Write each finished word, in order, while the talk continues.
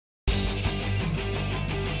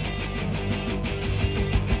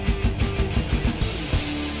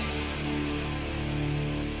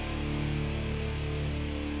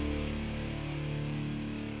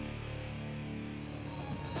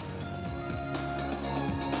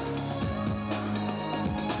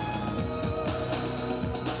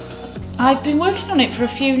I've been working on it for a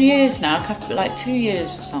few years now, like 2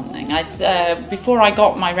 years or something. Before I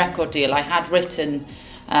got my record deal, I had written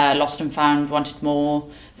Lost and Found, Wanted More,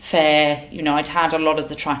 Fair. You know, I'd had a lot of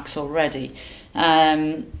the tracks already.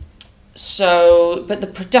 But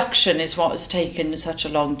the production is what has taken such a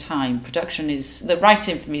long time. The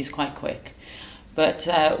writing for me is quite quick, but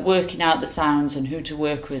working out the sounds and who to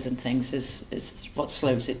work with and things is what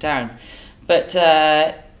slows it down. But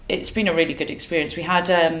it's been a really good experience. We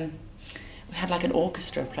had like an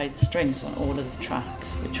orchestra play the strings on all of the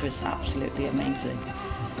tracks, which was absolutely amazing.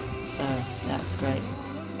 So that was great.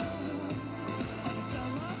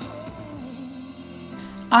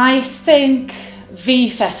 I think V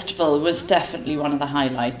Festival was definitely one of the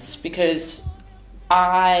highlights, because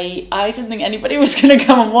I didn't think anybody was going to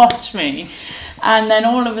come and watch me. And then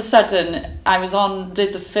all of a sudden,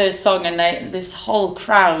 did the first song, and this whole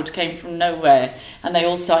crowd came from nowhere, and they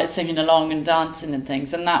all started singing along and dancing and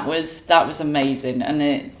things, and that was amazing. And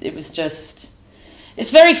it was just, it's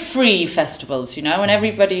very free festivals, you know, and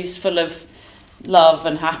everybody's full of love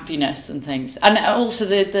and happiness and things. And also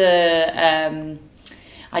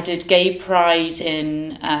I did Gay Pride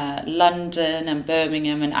in London and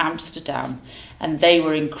Birmingham and Amsterdam, and they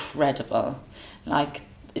were incredible. Like,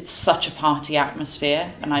 it's such a party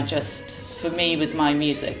atmosphere, and for me, with my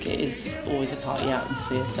music, it is always a party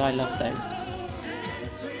atmosphere, so I love those.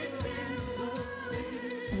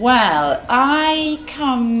 Well, I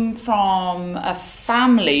come from a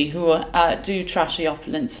family who do trashy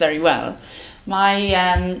opulence very well.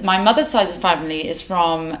 My mother's side of the family is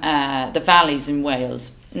from the valleys in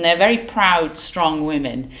Wales, and they're very proud, strong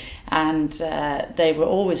women, and they were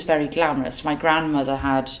always very glamorous. My grandmother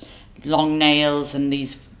had long nails and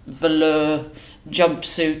these velour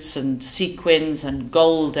jumpsuits and sequins and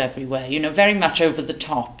gold everywhere, you know, very much over the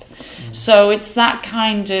top. So it's that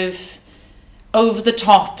kind of over the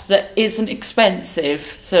top that isn't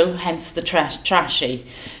expensive, so hence the trashy.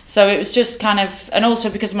 So it was just kind of, and also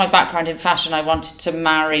because of my background in fashion, I wanted to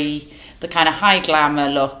marry the kind of high glamour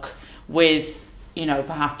look with, you know,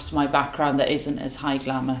 perhaps my background that isn't as high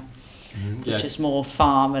glamour. Yeah. Which is more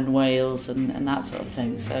farm and Wales and that sort of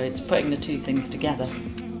thing. So it's putting the two things together.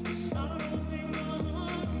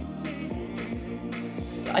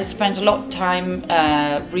 I spent a lot of time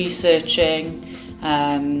researching.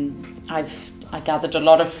 I gathered a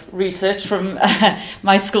lot of research from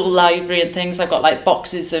my school library and things. I've got like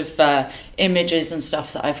boxes of images and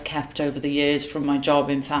stuff that I've kept over the years from my job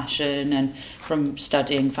in fashion and from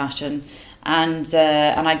studying fashion. And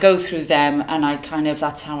I go through them, and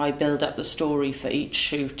that's how I build up the story for each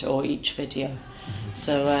shoot or each video.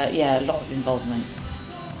 So yeah, a lot of involvement.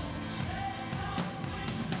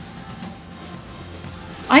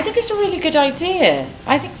 I think it's a really good idea.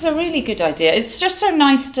 It's just so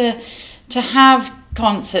nice to have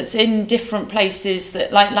concerts in different places,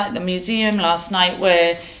 that like the museum last night,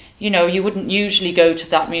 where, you know, you wouldn't usually go to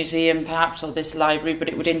that museum perhaps, or this library, but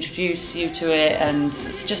it would introduce you to it, and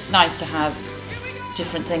it's just nice to have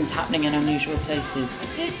different things happening in unusual places. I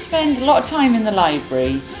did spend a lot of time in the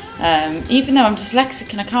library, even though I'm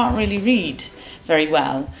dyslexic and I can't really read very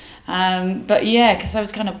well. But yeah, because I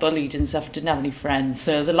was kind of bullied and stuff, didn't have any friends,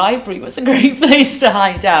 so the library was a great place to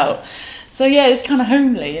hide out. So yeah, it's kind of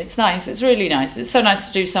homely. It's nice. It's really nice. It's so nice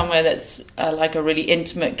to do somewhere that's like a really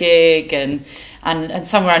intimate gig and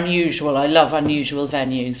somewhere unusual. I love unusual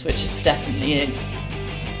venues, which it definitely is.